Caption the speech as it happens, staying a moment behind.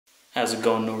How's it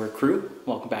going, Nowhere crew?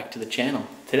 Welcome back to the channel.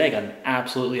 Today I got an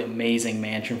absolutely amazing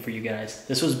mansion for you guys.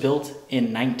 This was built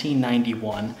in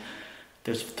 1991.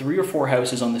 There's 3 or 4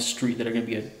 houses on this street that are going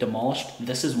to be demolished.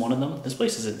 This is one of them. This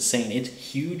place is insane. It's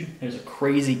huge. There's a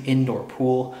crazy indoor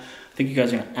pool. I think you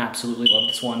guys are going to absolutely love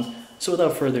this one. So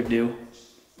without further ado,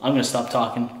 I'm going to stop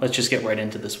talking. Let's just get right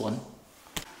into this one.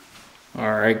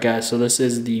 Alright guys, so this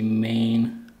is the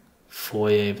main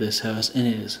foyer of this house, and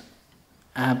it is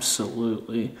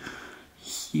absolutely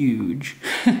huge.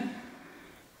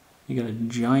 You got a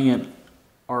giant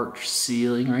arch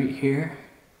ceiling right here.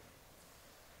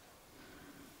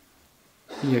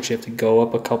 You actually have to go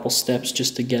up a couple steps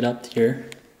just to get up here.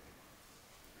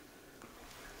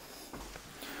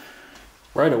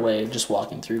 Right away, just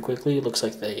walking through quickly, it looks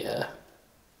like they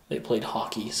played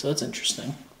hockey, so that's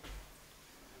interesting.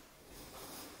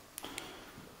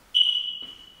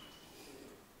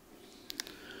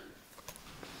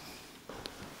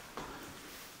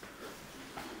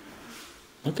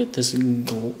 Look at this,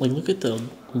 look at the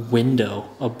window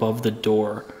above the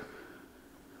door.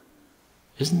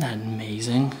 Isn't that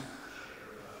amazing?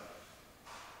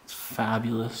 It's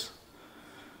fabulous.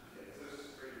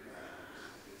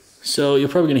 So you're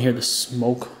probably gonna hear the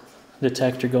smoke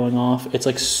detector going off. It's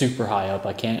like super high up.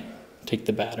 I can't take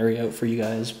the battery out for you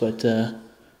guys, but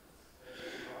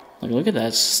look at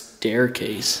that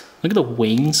staircase. Look at the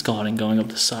wainscoting going up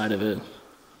the side of it.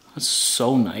 That's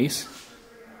so nice.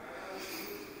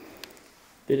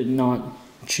 They did not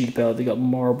cheap out. They got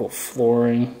marble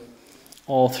flooring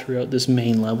all throughout this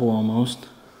main level almost.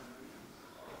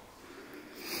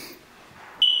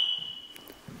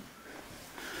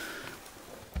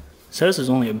 This house was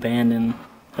only abandoned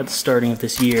at the starting of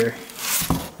this year.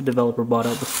 The developer bought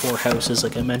out the 4 houses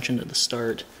like I mentioned at the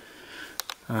start.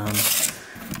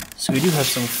 So we do have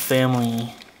some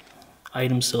family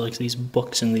items still, like these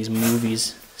books and these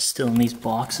movies still in these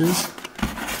boxes.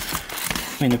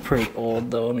 I mean, they're pretty old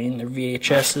though. I mean, they're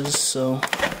VHSs, so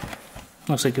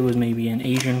looks like it was maybe an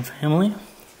Asian family.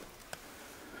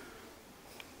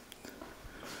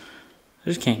 I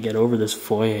just can't get over this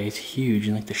foyer. It's huge,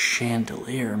 and like the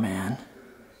chandelier, man.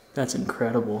 That's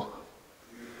incredible.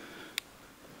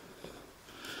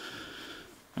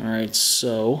 Alright,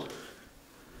 so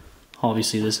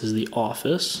obviously this is the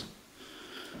office.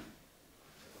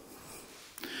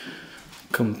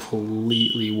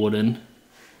 Completely wooden.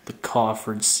 The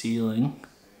coffered ceiling.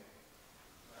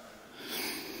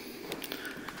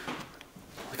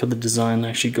 Look how the design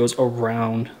actually goes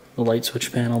around the light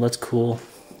switch panel. That's cool.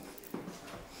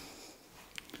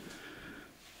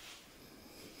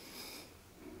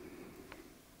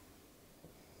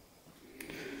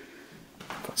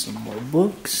 Got some more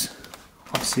books.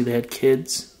 Obviously they had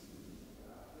kids.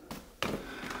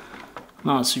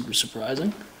 Not super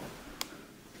surprising.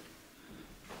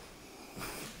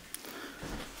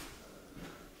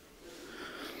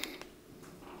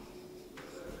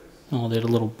 Oh, they had a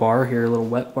little bar here, a little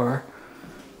wet bar.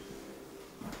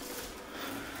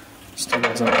 Still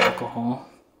has some alcohol.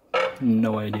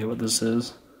 No idea what this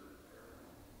is.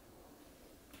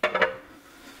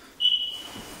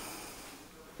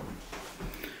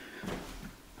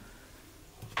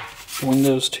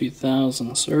 Windows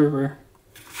 2000 server.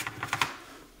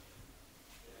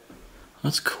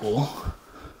 That's cool.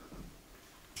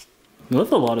 We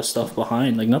left a lot of stuff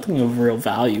behind, like nothing of real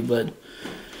value, but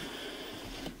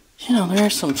you know,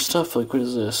 there's some stuff like, what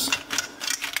is this?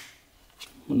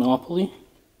 Monopoly?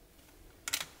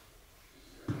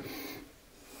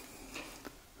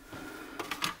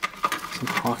 Some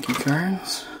hockey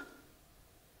cards.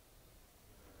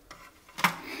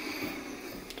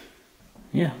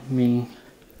 Yeah, I mean,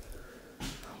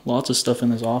 lots of stuff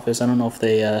in this office. I don't know if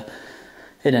they, it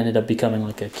ended up becoming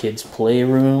like a kid's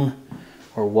playroom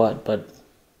or what, but,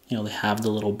 you know, they have the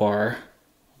little bar,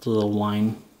 the little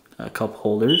wine cup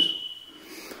holders.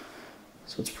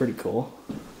 So it's pretty cool.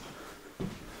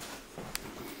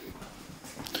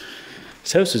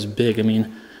 This house is big. I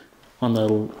mean, on the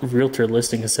realtor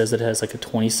listing it says it has like a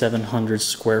 2,700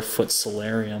 square foot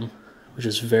solarium, which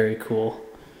is very cool.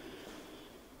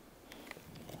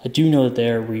 I do know that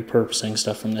they're repurposing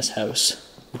stuff from this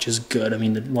house, which is good. I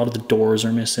mean, a lot of the doors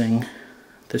are missing.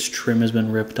 This trim has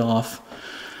been ripped off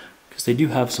because they do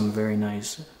have some very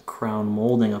nice crown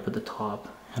molding up at the top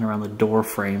and around the door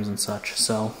frames and such.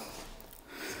 So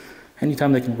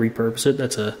anytime they can repurpose it,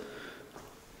 that's a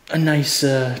nice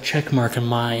check mark in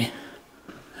my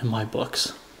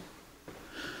books.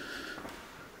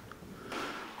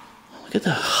 Look at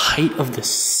the height of the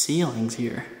ceilings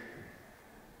here.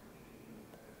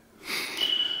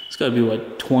 It's got to be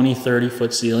what, 20-30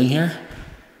 foot ceiling here.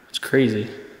 It's crazy.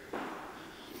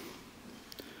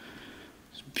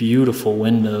 beautiful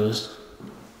windows.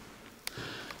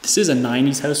 This is a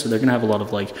 90s house, so they're gonna have a lot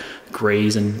of like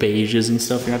grays and beiges and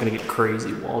stuff. You're not gonna get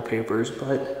crazy wallpapers,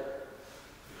 but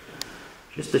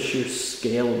just the sheer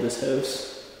scale of this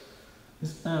house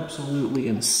is absolutely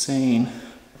insane.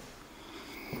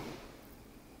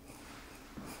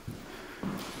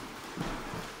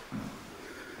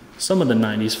 Some of the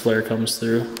 90s flair comes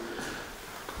through.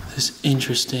 This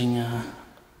interesting,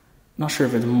 not sure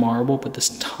if it's marble, but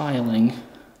this tiling,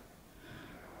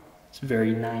 it's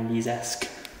very 90s-esque.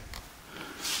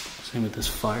 Same with this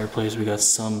fireplace, we got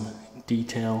some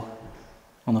detail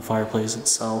on the fireplace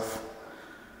itself.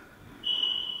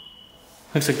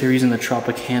 Looks like they're using the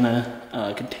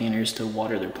Tropicana containers to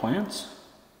water their plants.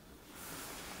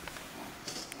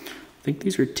 I think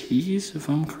these are teas, if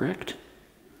I'm correct.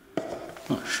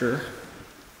 Not sure.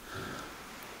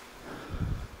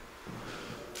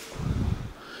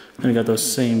 And we got those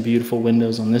same beautiful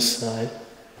windows on this side.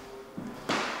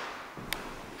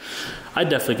 I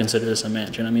definitely consider this a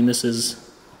mansion. I mean, this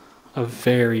is a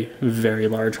very, very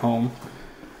large home.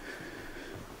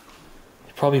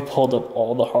 They probably pulled up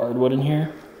all the hardwood in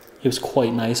here. It was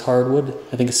quite nice hardwood.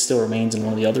 I think it still remains in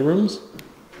one of the other rooms.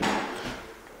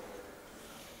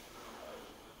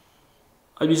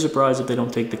 I'd be surprised if they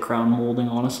don't take the crown molding,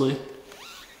 honestly.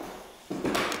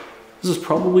 This is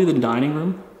probably the dining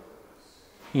room.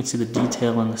 You can see the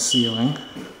detail in the ceiling.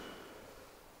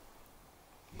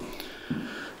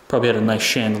 Probably had a nice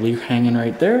chandelier hanging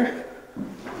right there.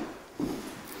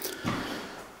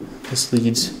 This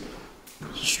leads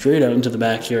straight out into the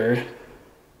backyard.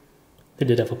 They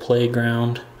did have a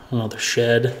playground, another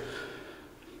shed.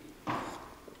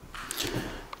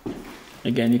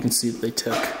 Again, you can see that they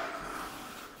took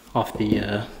off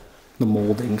the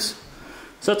moldings,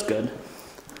 so that's good.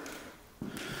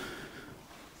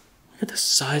 Look at the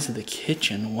size of the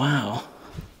kitchen, wow.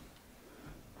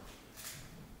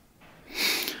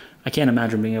 I can't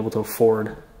imagine being able to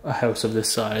afford a house of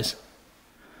this size.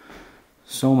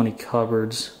 So many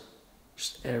cupboards,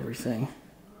 just everything.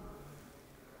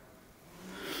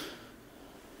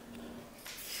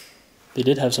 They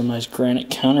did have some nice granite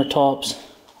countertops.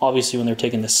 Obviously when they're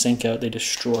taking the sink out, they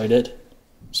destroyed it.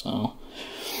 So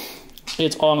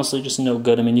it's honestly just no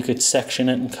good. I mean, you could section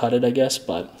it and cut it, I guess,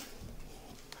 but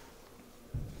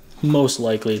most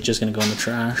likely it's just gonna go in the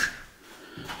trash.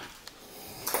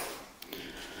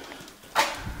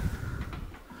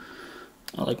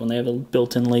 I like when they have a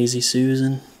built-in Lazy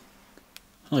Susan.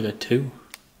 I like it too.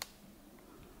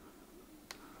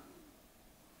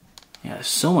 Yeah, there's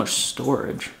so much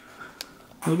storage.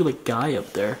 Look at the guy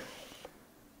up there.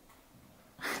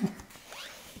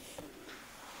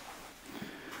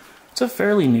 It's a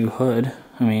fairly new hood.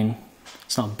 I mean,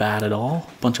 it's not bad at all.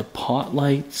 A bunch of pot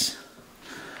lights.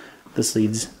 This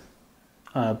leads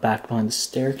back behind the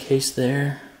staircase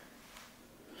there.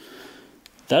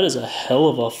 That is a hell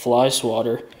of a fly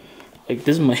swatter. Like,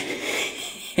 this is my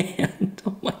hand.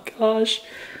 Oh my gosh.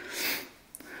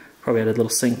 Probably had a little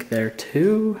sink there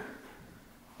too.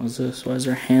 What's this? Why is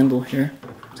there a handle here?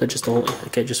 Is that just a whole,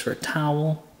 okay, just for a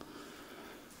towel?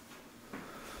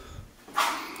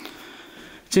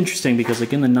 It's interesting because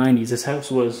like in the 90s, this house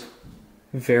was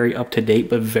very up to date,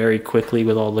 but very quickly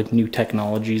with all like new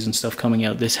technologies and stuff coming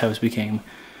out, this house became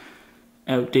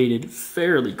outdated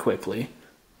fairly quickly.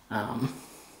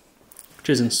 Which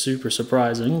isn't super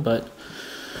surprising, but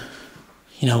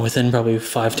you know, within probably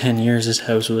 5-10 years, this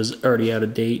house was already out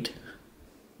of date.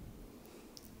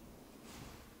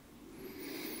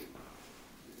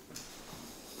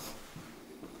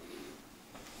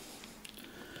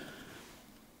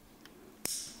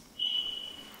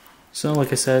 So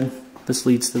like I said, this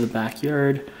leads to the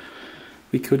backyard.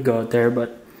 We could go out there,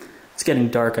 but it's getting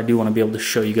dark. I do want to be able to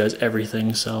show you guys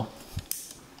everything, so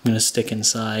I'm gonna stick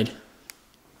inside.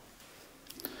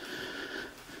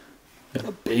 Got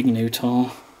a big new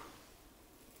tall.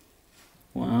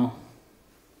 Wow.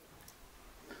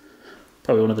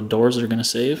 Probably one of the doors they're gonna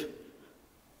save.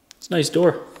 It's a nice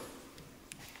door.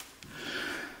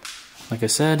 Like I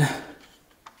said,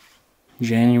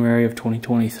 January of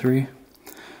 2023.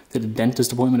 Did a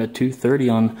dentist appointment at 2:30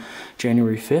 on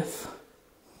January 5th.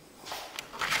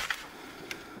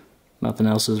 Nothing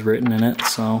else is written in it,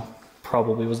 so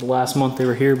probably was the last month they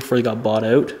were here before they got bought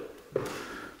out.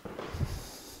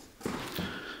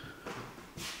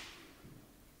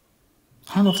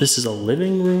 I don't know if this is a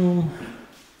living room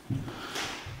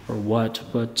or what,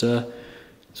 but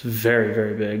it's very,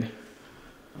 very big.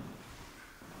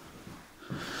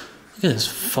 Look at this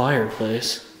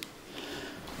fireplace.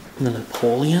 The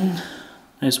Napoleon,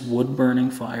 nice wood burning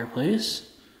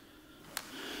fireplace.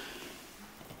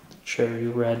 Cherry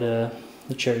red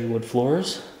the cherry wood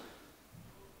floors.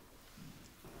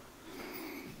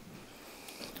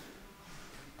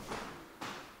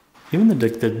 Even the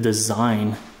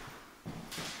design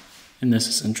in this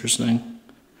is interesting.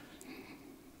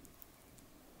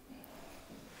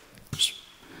 Just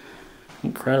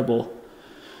incredible.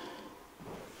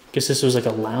 Guess this was like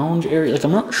a lounge area. Like,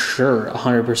 I'm not sure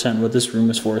 100% what this room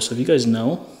is for. So if you guys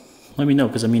know, let me know.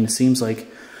 Because I mean, it seems like,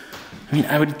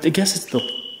 I guess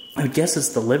it's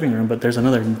the living room, but there's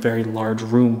another very large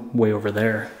room way over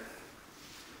there.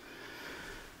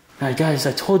 Alright guys,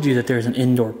 I told you that there's an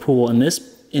indoor pool, and this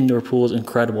indoor pool is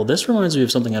incredible. This reminds me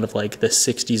of something out of like the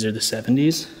 60s or the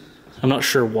 70s. I'm not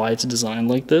sure why it's designed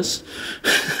like this,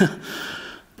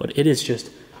 but it is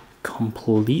just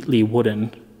completely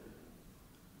wooden.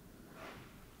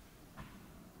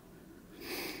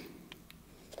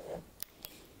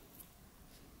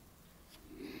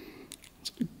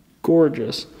 It's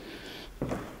gorgeous.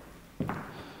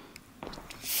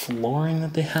 Flooring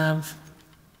that they have,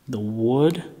 the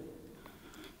wood.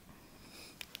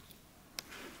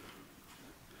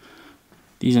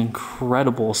 These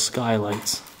incredible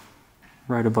skylights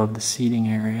right above the seating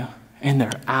area. And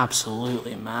they're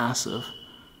absolutely massive.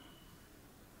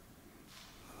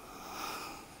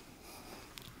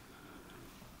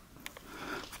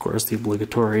 Of course, the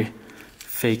obligatory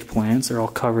fake plants are all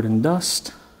covered in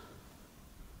dust.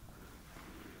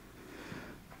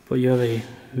 But you have a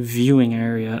viewing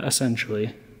area,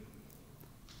 essentially.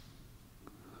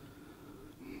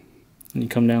 And you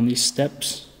come down these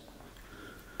steps.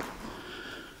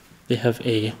 They have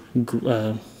a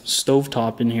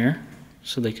stovetop in here,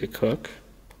 so they could cook.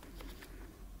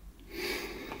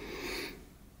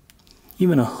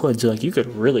 Even a hood, so like you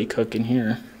could really cook in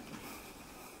here.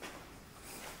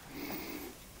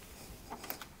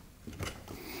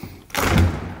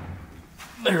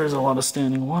 There's a lot of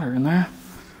standing water in there.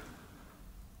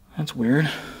 That's weird.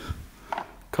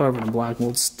 Covered in black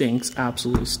mold. Stinks,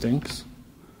 absolutely stinks.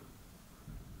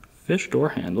 Fish door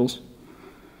handles.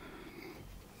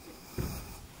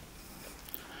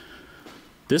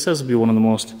 This has to be one of the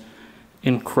most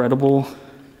incredible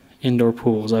indoor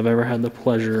pools I've ever had the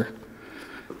pleasure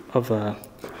of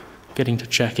getting to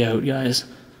check out, guys.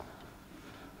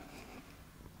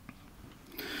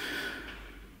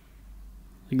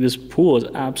 Like, this pool is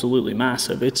absolutely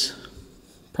massive. It's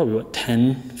probably, what,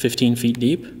 10, 15 feet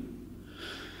deep?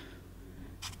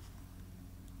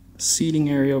 Seating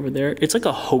area over there. It's like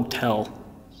a hotel.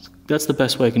 That's the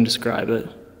best way I can describe it.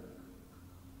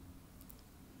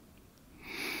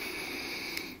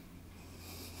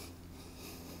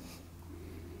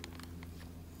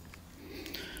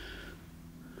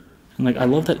 And like, I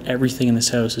love that everything in this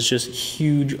house is just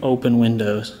huge open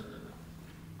windows.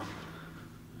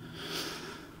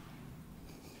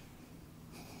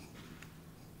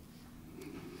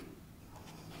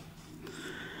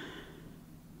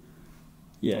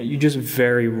 Yeah, you just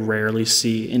very rarely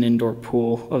see an indoor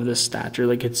pool of this stature.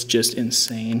 Like, it's just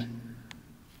insane.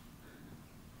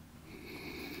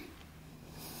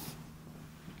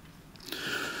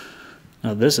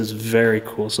 Now this is very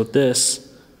cool. So this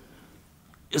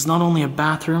is not only a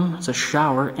bathroom, it's a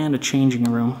shower and a changing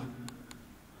room.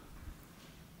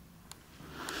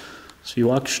 So you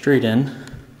walk straight in.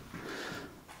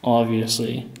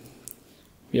 Obviously,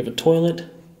 we have a toilet.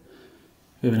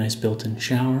 We have a nice built-in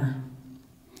shower.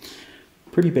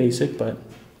 Pretty basic, but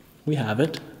we have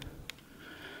it.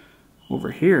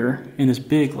 Over here, in this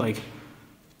big, like,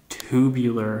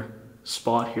 tubular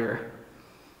spot here,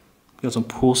 we got some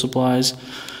pool supplies.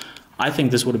 I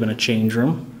think this would have been a change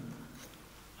room.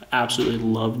 Absolutely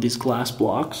love these glass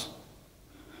blocks.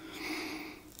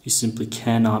 You simply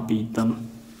cannot beat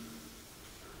them.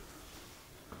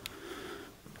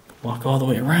 Walk all the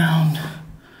way around.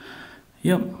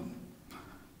 Yep.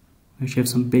 We actually have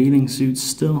some bathing suits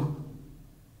still.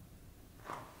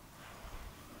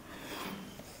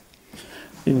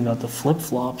 Even got the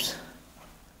flip-flops.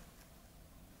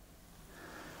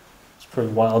 It's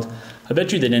pretty wild. I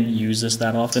bet you they didn't use this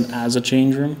that often as a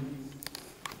change room.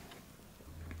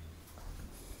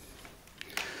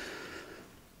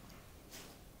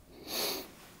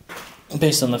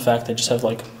 Based on the fact they just have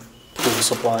like pool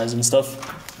supplies and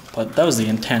stuff. But that was the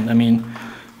intent. I mean,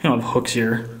 you don't have hooks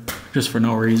here just for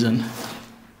no reason.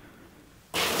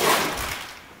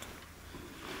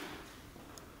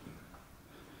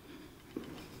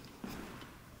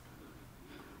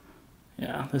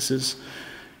 Yeah, this is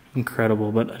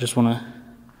incredible, but I just want to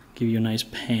give you a nice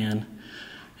pan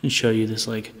and show you this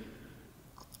like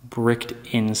bricked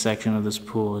in section of this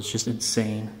pool. It's just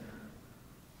insane.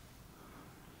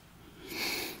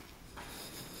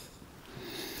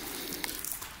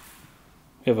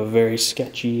 We You have a very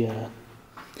sketchy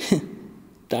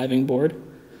diving board.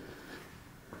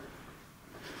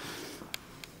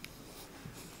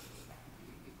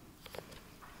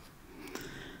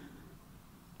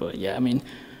 But yeah, I mean,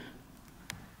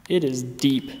 it is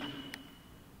deep.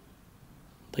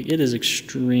 Like, it is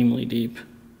extremely deep.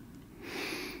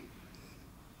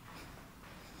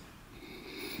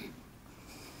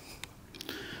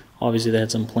 Obviously, they had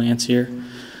some plants here.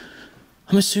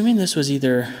 I'm assuming this was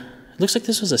either, it looks like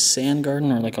this was a sand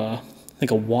garden or like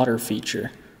a water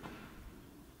feature.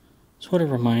 That's what it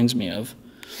reminds me of.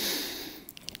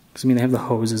 Because, I mean, they have the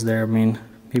hoses there. I mean,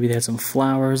 maybe they had some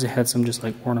flowers. They had some just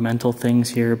like ornamental things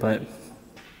here, but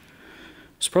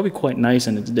it's probably quite nice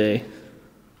in its day.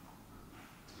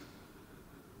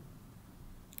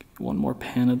 One more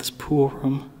pan of this pool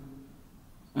room.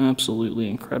 Absolutely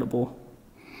incredible.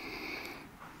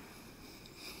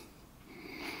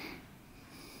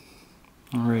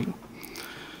 All right,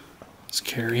 let's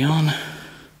carry on.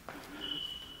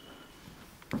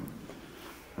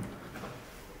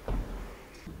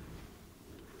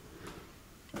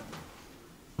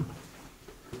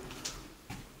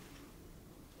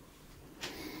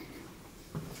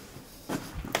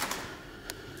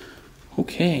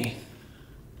 Okay,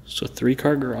 so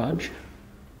 3-car garage.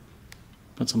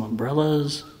 Got some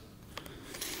umbrellas.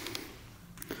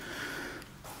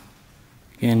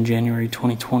 Again, January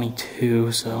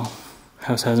 2022, so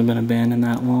house hasn't been abandoned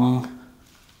that long.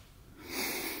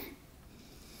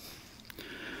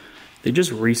 They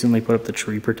just recently put up the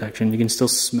tree protection. You can still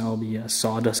smell the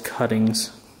sawdust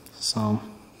cuttings. So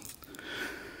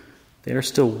they are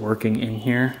still working in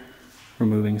here,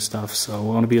 removing stuff, so I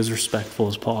want to be as respectful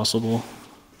as possible.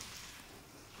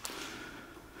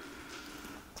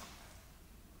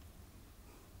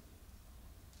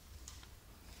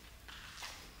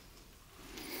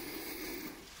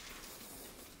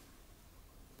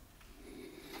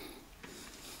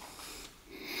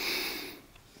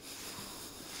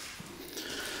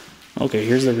 Okay,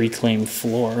 here's the reclaimed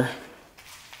floor.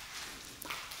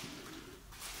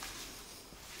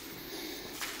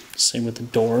 Same with the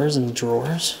doors and the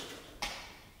drawers.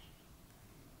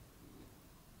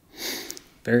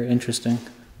 Very interesting.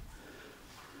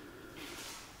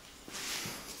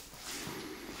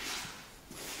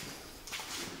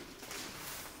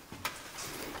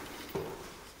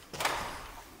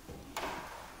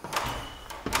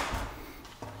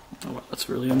 Oh, wow, that's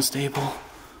really unstable.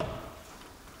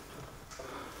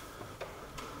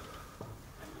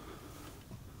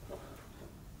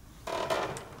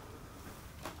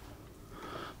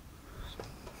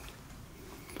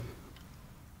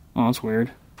 Oh, that's weird.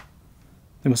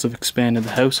 They must have expanded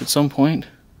the house at some point.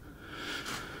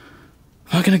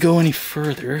 I'm not gonna go any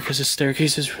further because the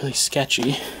staircase is really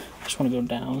sketchy. I just want to go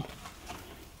down.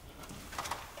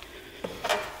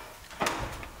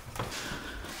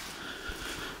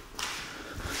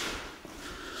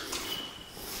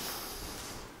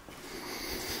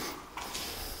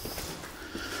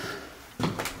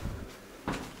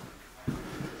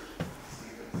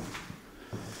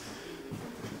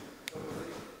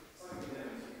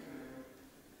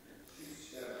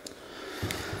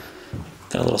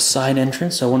 Got a little side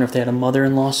entrance. I wonder if they had a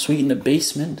mother-in-law suite in the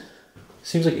basement.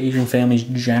 Seems like Asian families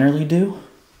generally do.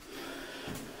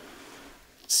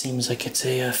 It seems like it's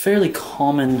a fairly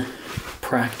common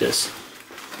practice.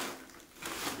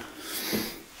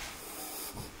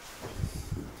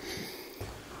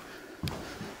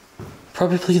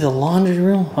 Probably the laundry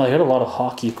room. Oh, they got a lot of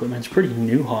hockey equipment. It's pretty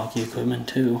new hockey equipment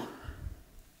too.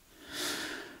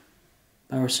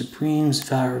 Bauer Supremes,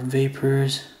 Bauer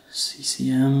Vapors,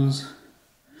 CCMs.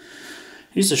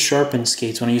 I used to sharpen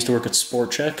skates when I used to work at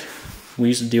Sport Check. We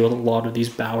used to deal with a lot of these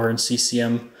Bauer and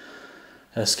CCM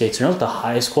skates. They're not the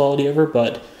highest quality ever,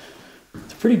 but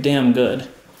they're pretty damn good.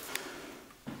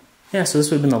 Yeah, so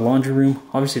this would have been the laundry room.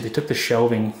 Obviously, they took the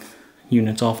shelving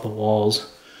units off the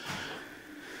walls.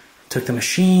 Took the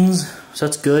machines, so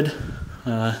that's good.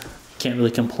 Can't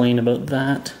really complain about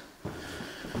that.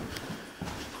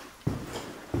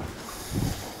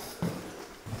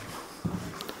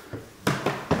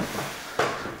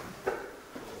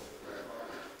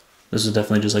 This is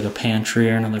definitely just like a pantry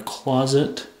or another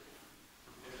closet.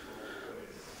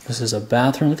 This is a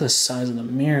bathroom. Look at the size of the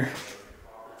mirror.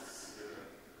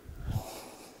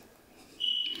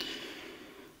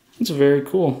 It's very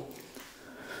cool.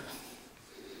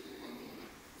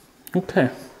 Okay.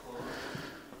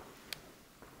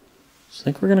 So I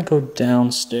think we're gonna go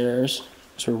downstairs.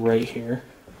 So we're right here.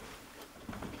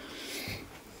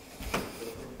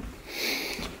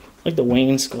 Like the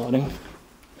wainscoting.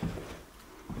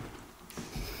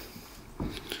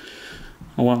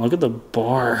 Oh wow, look at the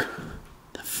bar.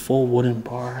 The full wooden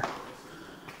bar.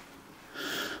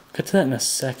 I'll get to that in a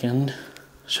second.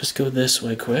 Let's just go this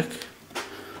way quick.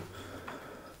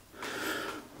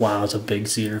 Wow, it's a big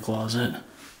cedar closet.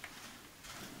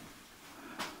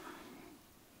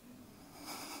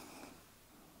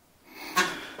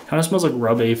 Kind of smells like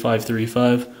Rub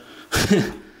A535.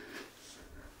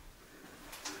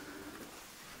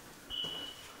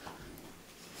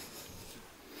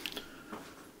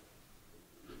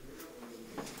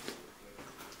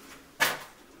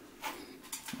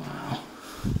 Wow.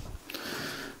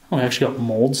 Oh, I actually got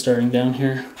mold starting down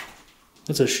here.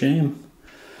 That's a shame. I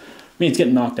mean, it's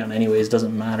getting knocked down anyways,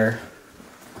 doesn't matter.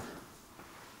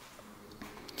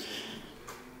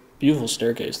 Beautiful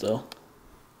staircase though.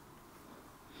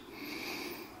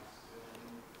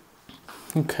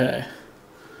 Okay.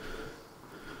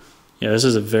 Yeah, this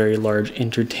is a very large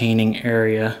entertaining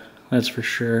area, that's for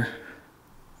sure.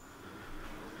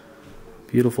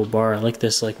 Beautiful bar. I like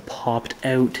this like popped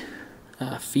out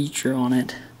feature on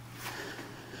it.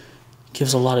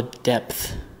 Gives a lot of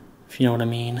depth, if you know what I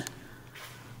mean.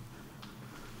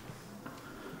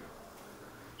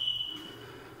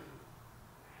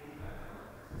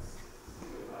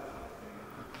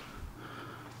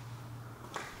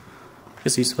 I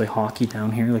guess I used to play hockey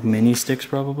down here, like mini sticks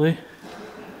probably.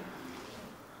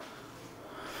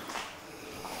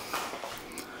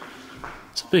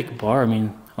 It's a big bar. I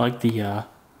mean, I like the, I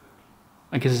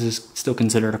guess this is still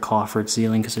considered a coffered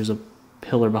ceiling because there's a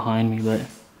pillar behind me, but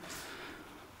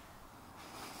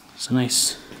it's a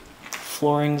nice,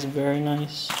 flooring's very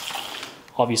nice.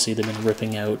 Obviously they've been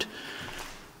ripping out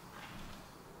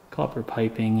copper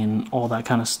piping and all that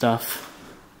kind of stuff.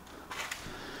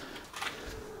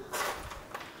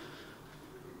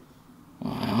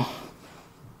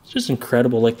 Just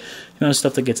incredible, like the amount of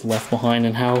stuff that gets left behind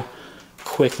and how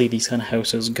quickly these kind of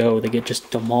houses go. They get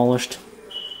just demolished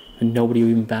and nobody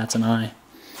even bats an eye.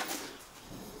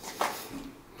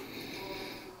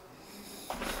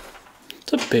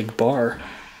 It's a big bar.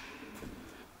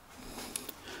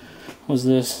 What was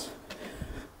this?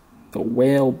 The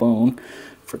whale bone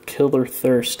for killer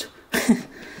thirst. Is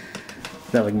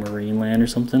that like marine land or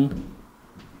something?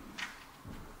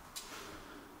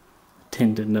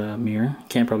 Tinted mirror.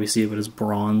 Can't probably see it, but it's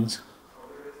bronze.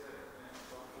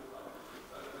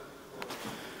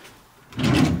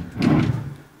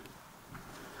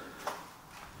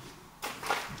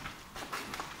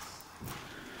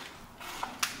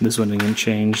 This one didn't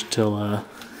change till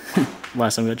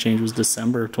last time it got changed was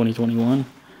December of 2021.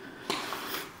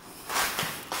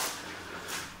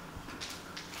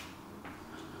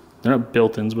 They're not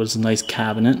built-ins, but it's a nice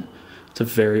cabinet. It's a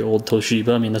very old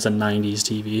Toshiba. I mean, that's a 90s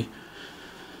TV.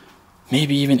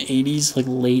 Maybe even 80s, like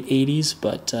late 80s,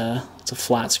 but it's a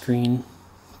flat screen,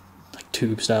 like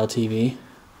tube style TV.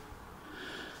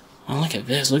 Oh, look at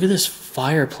this. Look at this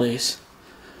fireplace.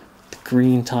 The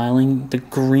green tiling, the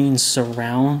green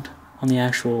surround on the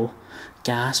actual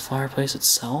gas fireplace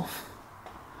itself.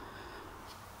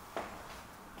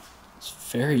 It's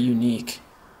very unique.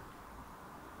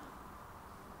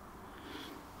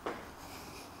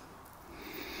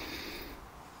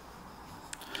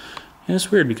 And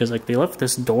it's weird because like they left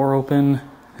this door open,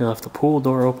 they left the pool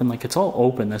door open, like it's all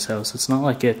open, this house. It's not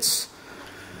like it's,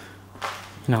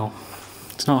 you know,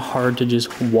 it's not hard to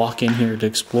just walk in here to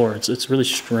explore. It's really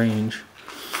strange.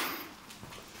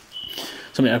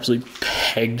 Somebody absolutely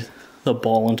pegged the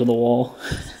ball into the wall.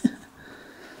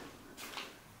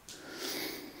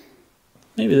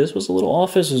 Maybe this was a little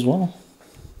office as well.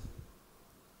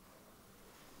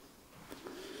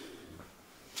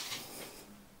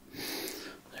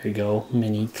 There you go,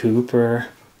 Mini Cooper.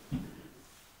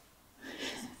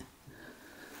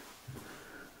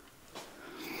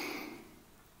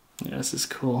 Yeah, this is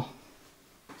cool.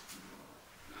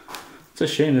 It's a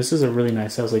shame, this is a really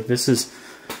nice house. Like this is,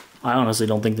 I honestly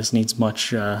don't think this needs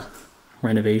much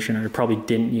renovation, or it probably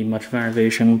didn't need much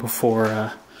renovation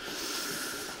before,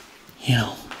 you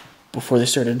know, before they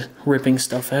started ripping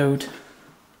stuff out.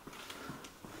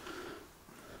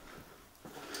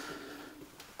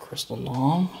 Crystal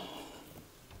knob.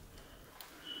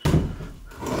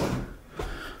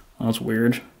 Oh, that's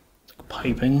weird. It's like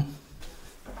piping.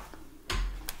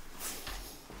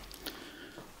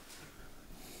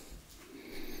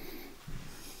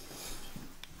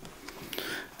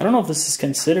 I don't know if this is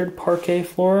considered parquet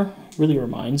floor. It really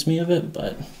reminds me of it,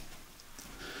 but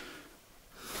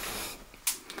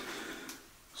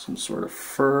some sort of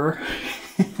fur.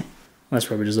 That's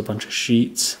probably just a bunch of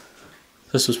sheets.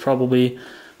 This was probably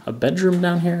a bedroom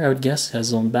down here, I would guess. It has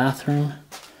its own bathroom.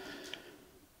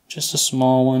 Just a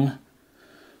small one.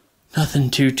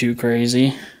 Nothing too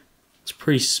crazy. It's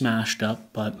pretty smashed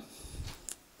up, but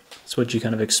That's what you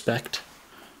kind of expect.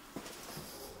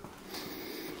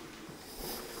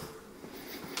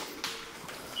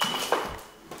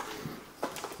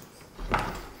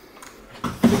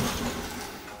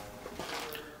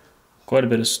 Quite a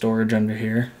bit of storage under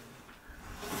here.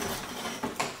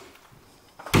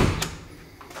 Look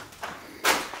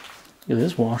at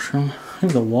this washroom. Look at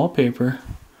the wallpaper.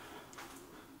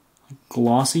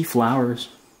 Glossy flowers.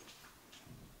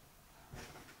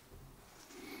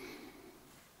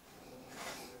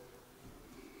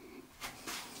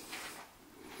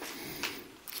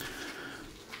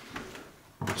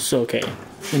 So, okay,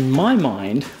 in my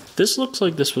mind, this looks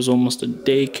like this was almost a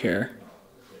daycare.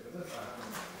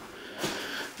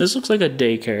 This looks like a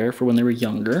daycare for when they were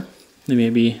younger.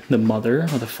 Maybe the mother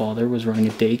or the father was running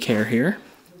a daycare here.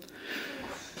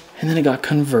 And then it got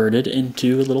converted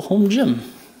into a little home gym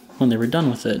when they were done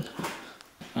with it.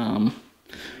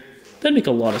 That'd make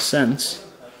a lot of sense.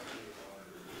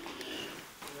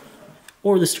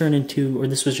 Or this turned into, or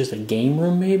this was just a game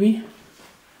room maybe.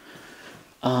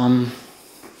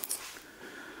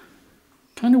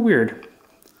 Kind of weird.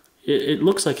 It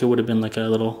looks like it would have been like a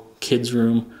little kids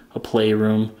room, a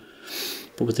playroom.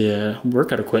 But with the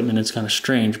workout equipment, it's kind of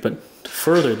strange. But to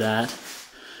further that,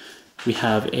 we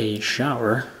have a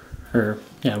shower. Or,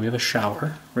 yeah, we have a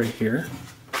shower right here.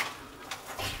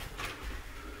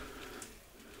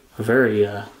 A very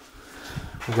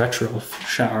retro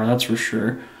shower, that's for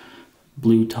sure.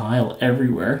 Blue tile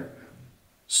everywhere.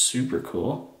 Super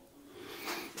cool.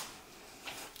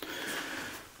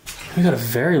 We got a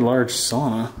very large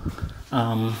sauna.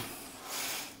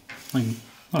 Like,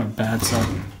 not a bad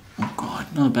size. Oh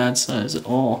god, not a bad size at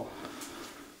all.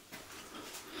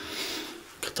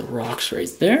 Got the rocks right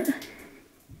there.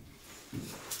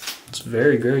 It's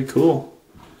very, very cool.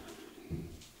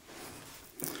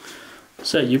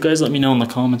 So you guys let me know in the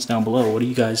comments down below. What do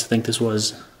you guys think this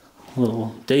was? A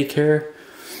little daycare?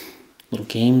 Little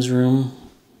games room?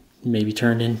 Maybe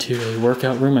turned into a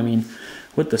workout room? I mean,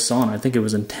 with the sauna, I think it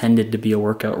was intended to be a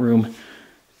workout room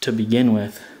to begin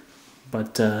with.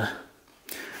 But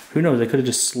who knows? They could have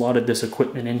just slotted this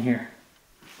equipment in here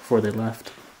before they left.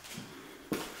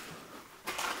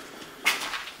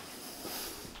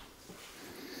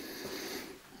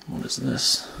 What is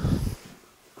this?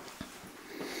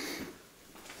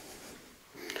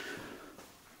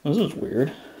 This is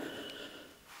weird.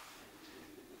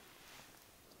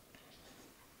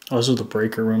 Oh, this is the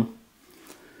breaker room.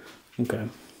 Okay.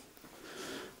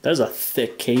 That is a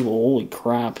thick cable, holy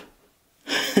crap.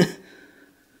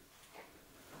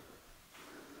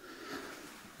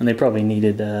 And they probably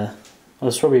needed, well,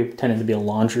 this probably intended to be a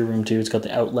laundry room too. It's got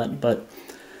the outlet, but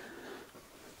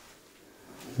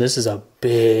this is a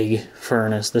big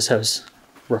furnace. This house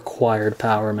required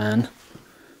power, man.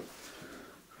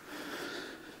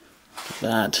 Look at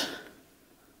that.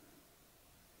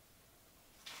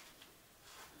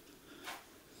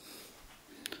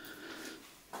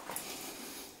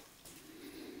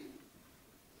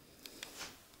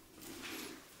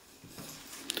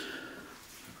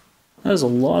 That is a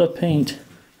lot of paint.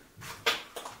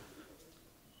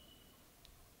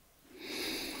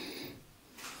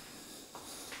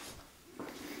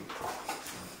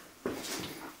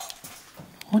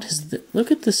 What is this?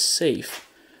 Look at this safe.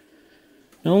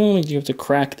 Not only do you have to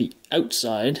crack the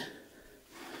outside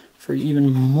for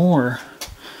even more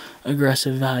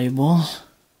aggressive valuables,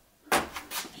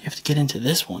 you have to get into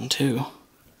this one too.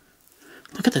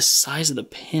 Look at the size of the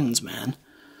pins, man.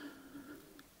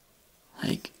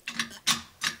 Like,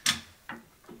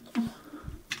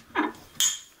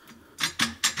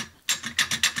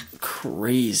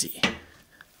 crazy.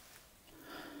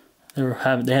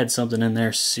 They had something in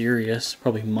there serious,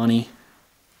 probably money.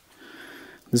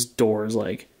 This door is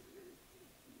like,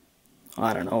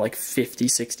 I don't know, like 50,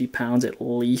 60 pounds at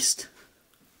least.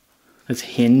 It's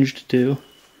hinged too.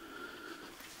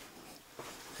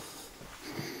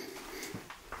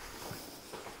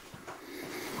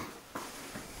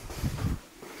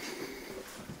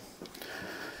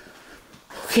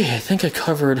 Okay, I think I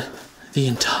covered the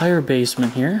entire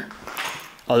basement here.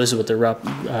 Oh, this is what they're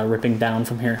ripping down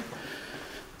from here.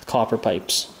 The copper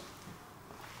pipes.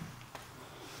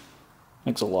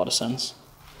 Makes a lot of sense.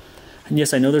 And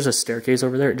yes, I know there's a staircase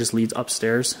over there. It just leads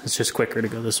upstairs. It's just quicker to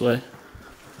go this way.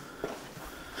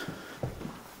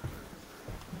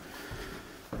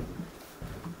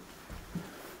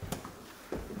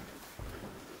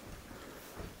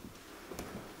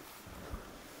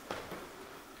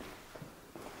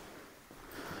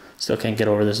 Still can't get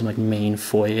over this like main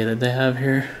foyer that they have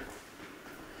here.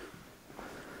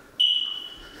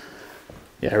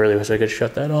 Yeah, I really wish I could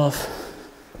shut that off.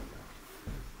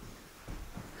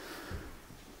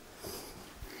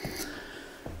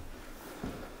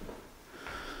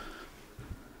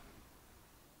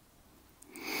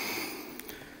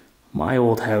 My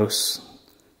old house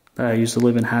that I used to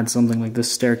live in had something like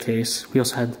this staircase. We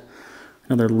also had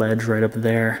another ledge right up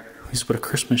there. We used to put a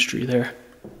Christmas tree there.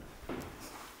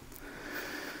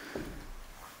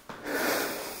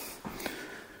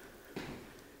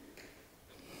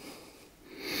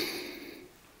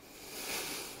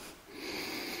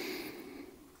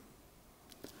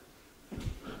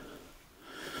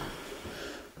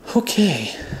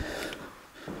 Okay,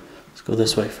 let's go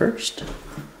this way first.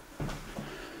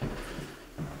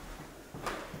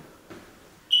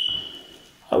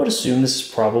 I would assume this is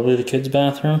probably the kids'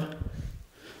 bathroom.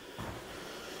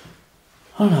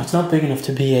 I don't know, it's not big enough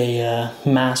to be a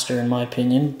master in my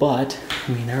opinion, but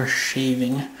I mean, there are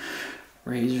shaving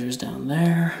razors down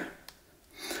there.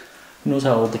 Who knows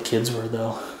how old the kids were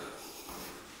though?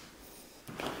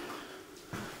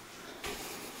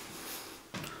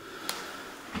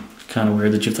 Kind of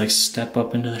weird that you have to like step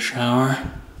up into the shower.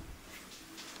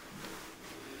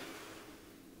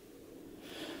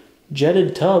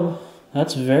 Jetted tub,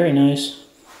 that's very nice.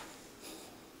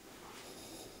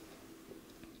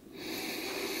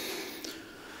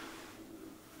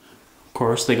 Of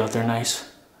course, they got their nice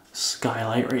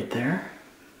skylight right there.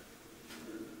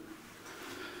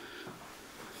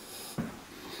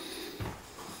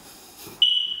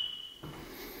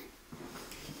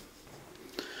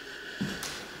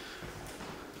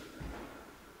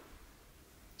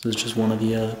 This is just one of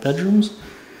the bedrooms.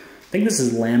 I think this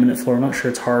is laminate floor. I'm not sure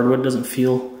it's hardwood. It doesn't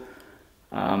feel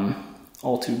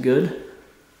all too good.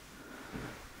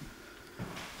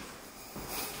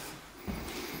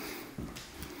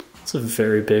 It's a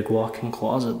very big walk-in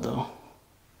closet though.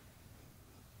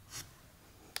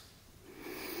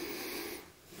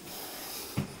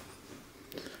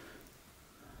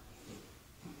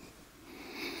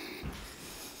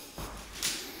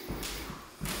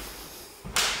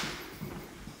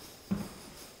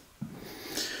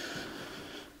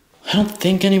 I don't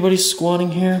think anybody's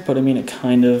squatting here, but I mean, it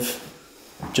kind of,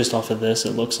 just off of this,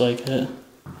 it looks like it.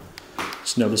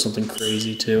 Just noticed something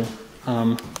crazy too.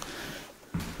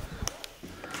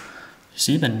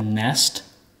 See the nest?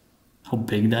 How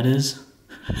big that is?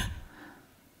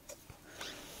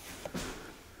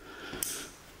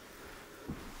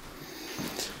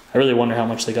 I really wonder how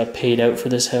much they got paid out for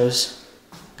this house.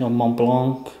 You know, Mont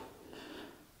Blanc.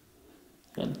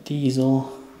 Got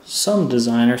diesel. Some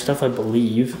designer stuff, I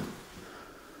believe.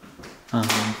 Not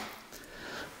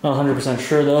 100%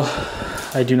 sure though.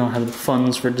 I do not have the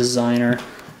funds for designer,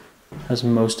 as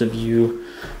most of you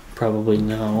probably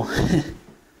know.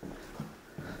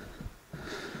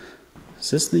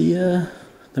 Is this the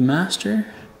master?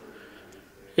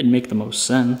 It'd make the most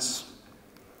sense.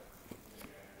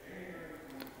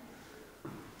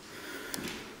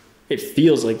 It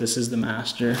feels like this is the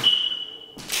master.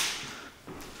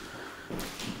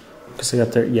 Because they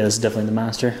got their, yeah, this is definitely the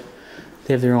master.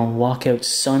 They have their own walkout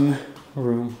sun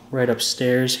room right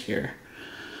upstairs here.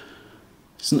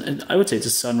 I would say it's a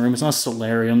sunroom. It's not a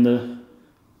solarium.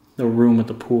 The room with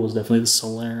the pool is definitely the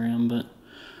solarium, but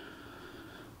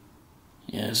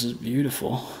yeah, this is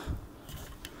beautiful.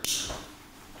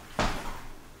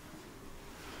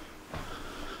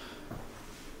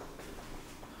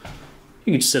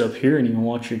 You could sit up here and even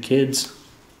watch your kids.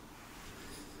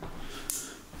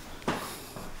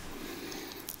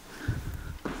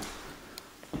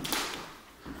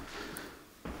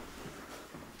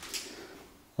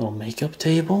 Little makeup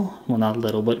table. Well, not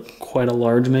little, but quite a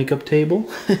large makeup table.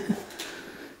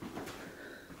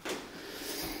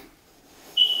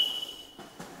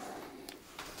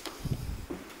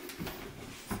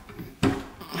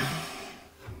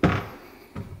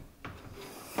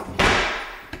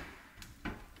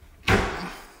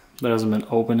 That hasn't been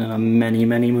open in a many,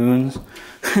 many moons.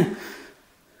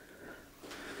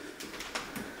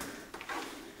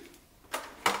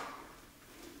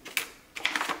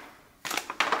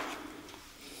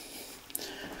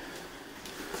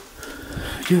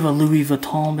 You have a Louis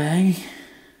Vuitton bag.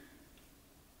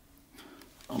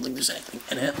 I don't think there's anything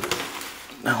in it.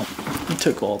 No, I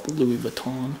took all the Louis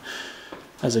Vuitton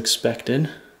as expected.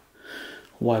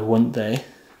 Why wouldn't they?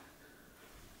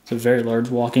 It's a very large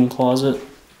walk-in closet.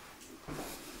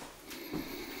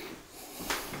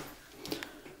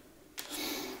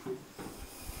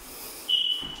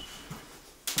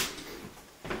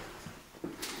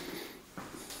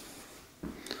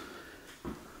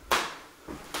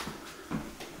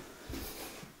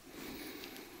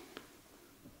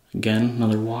 Again,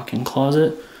 another walk-in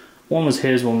closet. One was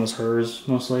his, one was hers,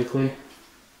 most likely.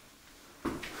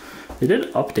 They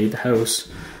did update the house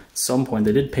at some point.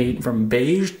 They did paint from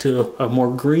beige to a more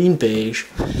green beige.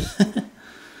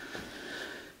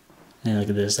 And look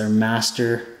at this, their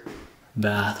master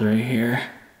bath right here.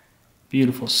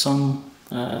 Beautiful sun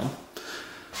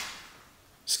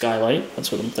skylight,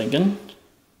 that's what I'm thinking.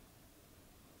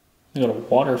 They got a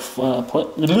water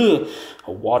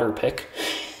a water pick.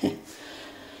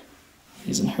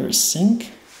 Using her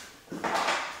sink.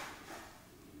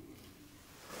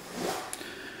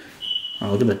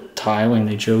 Oh, look at the tiling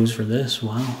they chose for this.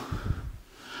 Wow.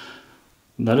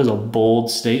 That is a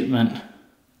bold statement.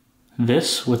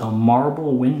 This with a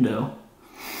marble window.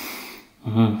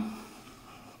 I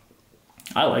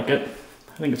like it.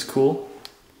 I think it's cool.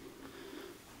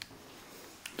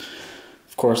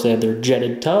 Of course, they have their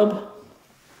jetted tub.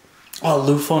 Oh,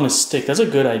 loofah on a stick. That's a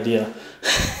good idea.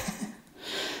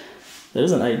 That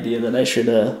is an idea that I should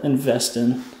invest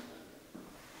in.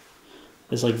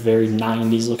 This like very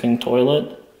 90s looking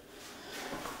toilet.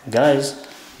 Guys,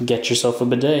 get yourself a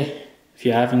bidet. If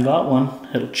you haven't got one,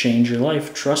 it'll change your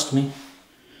life, trust me.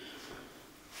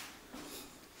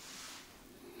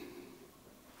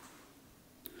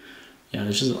 Yeah,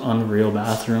 this is an unreal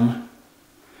bathroom.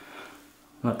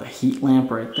 Got the heat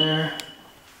lamp right there.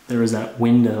 There is that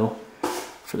window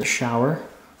for the shower.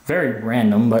 Very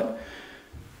random, but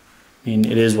I mean,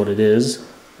 it is what it is.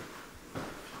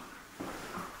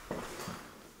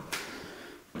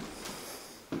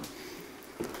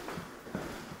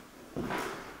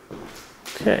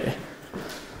 Okay,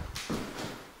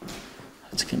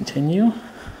 let's continue.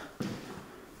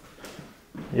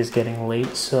 It is getting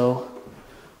late, so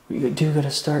we do gotta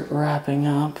start wrapping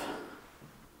up.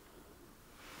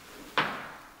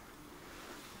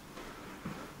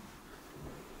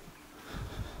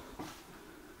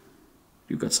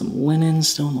 You've got some linen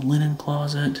still in the linen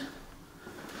closet.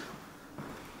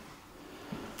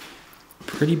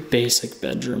 Pretty basic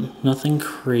bedroom, nothing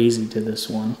crazy to this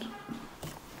one.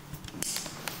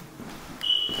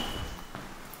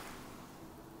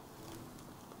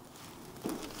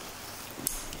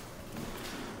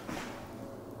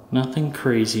 Nothing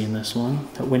crazy in this one.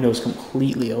 That window is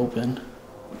completely open.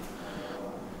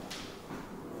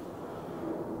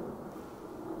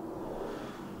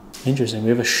 Interesting, we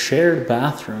have a shared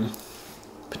bathroom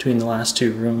between the last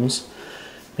two rooms.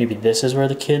 Maybe this is where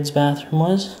the kids' bathroom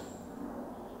was?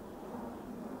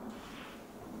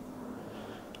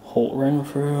 Holt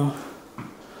Renfrew.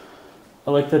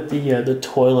 I like that the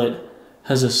toilet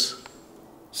has this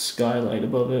skylight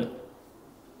above it.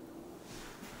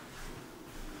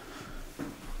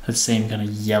 That same kind of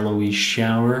yellowy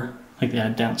shower like they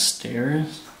had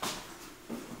downstairs.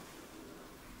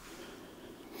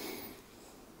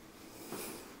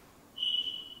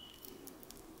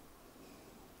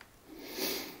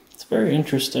 It's very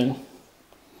interesting.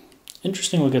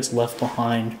 Interesting what gets left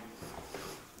behind.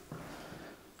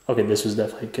 Okay, this was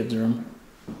definitely a kid's room.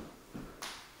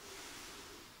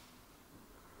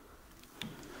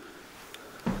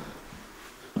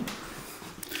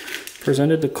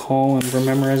 Presented to Colleen for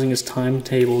memorizing his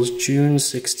timetables, June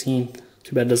 16th.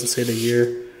 Too bad it doesn't say the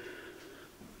year.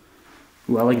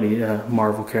 Ooh, I like the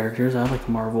Marvel characters. I like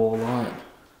Marvel a lot.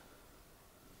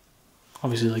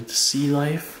 Obviously like the sea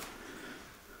life.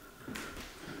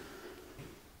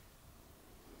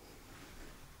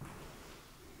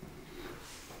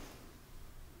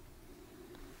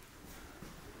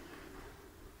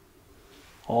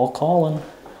 All Colleen.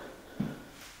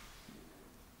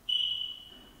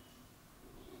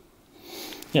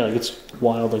 Yeah, like it's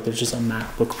wild, like there's just a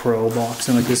MacBook Pro box,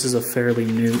 and like this is a fairly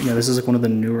new, yeah, this is like one of the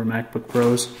newer MacBook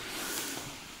Pros.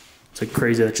 It's like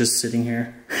crazy that's just sitting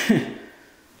here.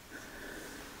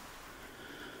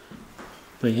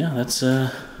 But yeah,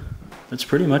 that's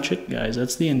pretty much it, guys.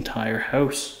 That's the entire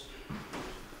house.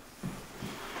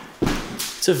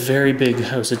 It's a very big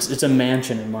house. It's a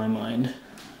mansion in my mind,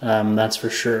 that's for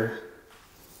sure.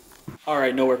 All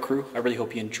right, Nowhere crew, I really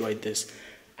hope you enjoyed this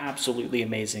absolutely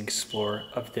amazing explore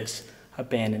of this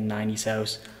abandoned 90s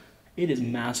house. It is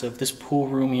massive. This pool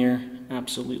room here,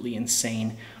 absolutely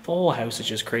insane. The whole house is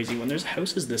just crazy. When there's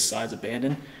houses this size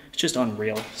abandoned, it's just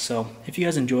unreal. So if you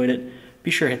guys enjoyed it, be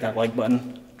sure to hit that like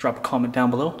button, drop a comment down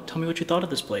below, tell me what you thought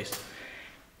of this place.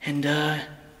 And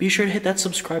be sure to hit that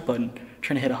subscribe button. I'm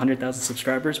trying to hit 100,000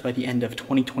 subscribers by the end of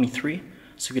 2023.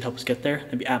 So if you could help us get there,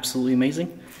 that'd be absolutely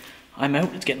amazing. I'm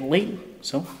out, it's getting late,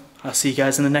 so I'll see you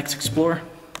guys in the next explore.